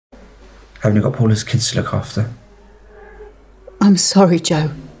I've only got Paula's kids to look after. I'm sorry,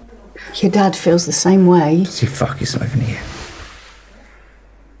 Joe. Your dad feels the same way. See, fuck, he's not even here.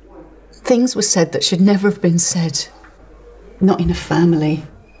 Things were said that should never have been said. Not in a family.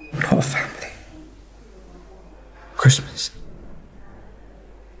 Not a family. Christmas.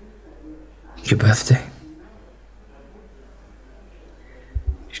 Your birthday.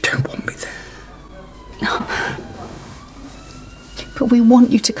 You don't want me there. No. But we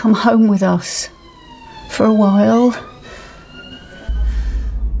want you to come home with us. For a while.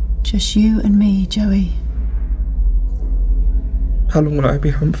 Just you and me, Joey. How long will I be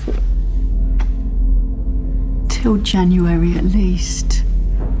home for? Till January at least.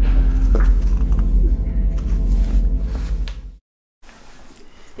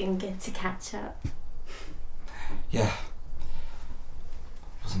 It's been good to catch up. Yeah.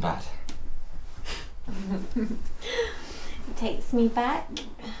 Wasn't bad. It takes me back.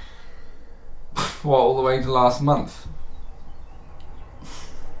 What, all the way to last month?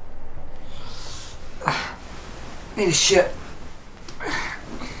 Need a shit.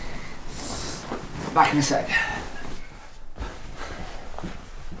 Back in a sec.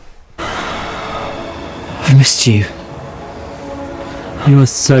 I missed you. You are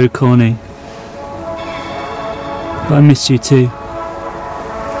so corny. But I missed you too.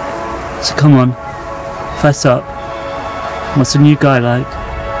 So come on, fess up. What's a new guy like?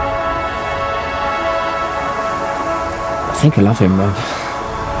 I think I love him, Rob.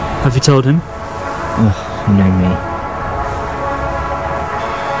 Have you told him? Oh, you know me.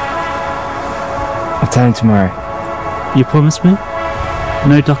 I'll tell him tomorrow. You promise me?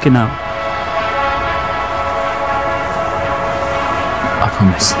 No ducking out. I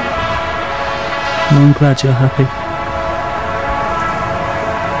promise. Well, I'm glad you're happy.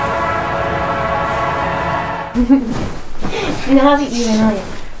 Now that you and I...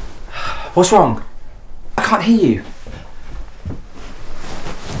 What's wrong? I can't hear you.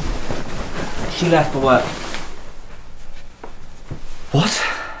 She left for work. What?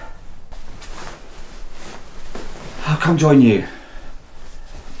 I'll come join you.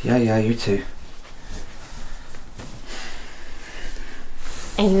 Yeah, you too.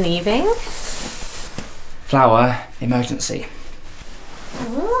 Are you leaving? Flower, emergency.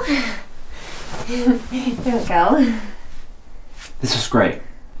 Oh. Don't go. This was great.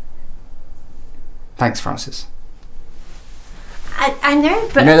 Thanks, Francis. I know,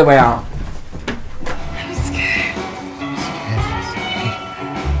 but... You know the way out. I'm scared.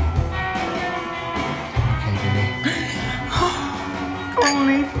 Okay, Billy. Don't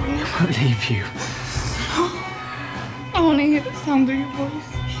leave me. I won't leave you. I want to hear the sound of your voice.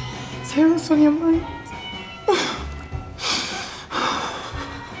 Say what's on your mind.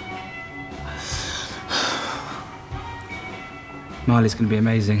 Marley's going to be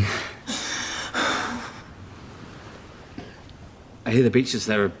amazing. I hear the beaches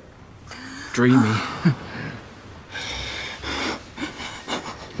there are dreamy.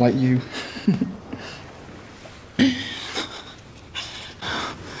 Like you. I'm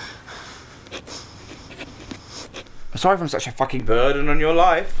sorry if I'm such a fucking burden on your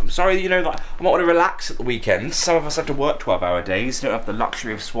life. I'm sorry, you know, that I might want to relax at the weekends. Some of us have to work 12-hour days, don't have the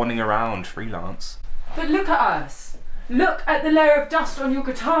luxury of swanning around freelance. But look at us. Look at the layer of dust on your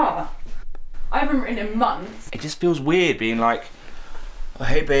guitar. I haven't written in months. It just feels weird being like, oh,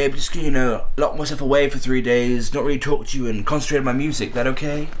 hey babe, just, you know, lock myself away for 3 days, not really talk to you and concentrate on my music. That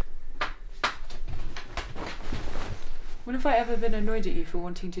okay? When have I ever been annoyed at you for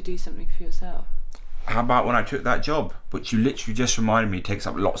wanting to do something for yourself? How about when I took that job, which you literally just reminded me takes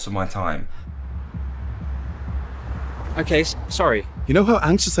up lots of my time? Okay, sorry. You know how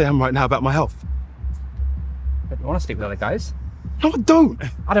anxious I am right now about my health? But you want to sleep with other guys? No, I don't.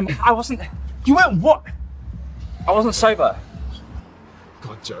 Adam, I wasn't... You weren't what? I wasn't sober.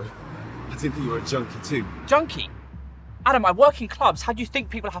 God, Joe. I didn't think you were a junkie too. Junkie? Adam, I work in clubs. How do you think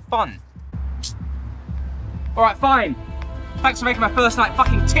people have fun? Alright, fine. Thanks for making my first night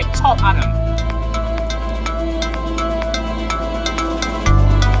fucking tip-top, Adam.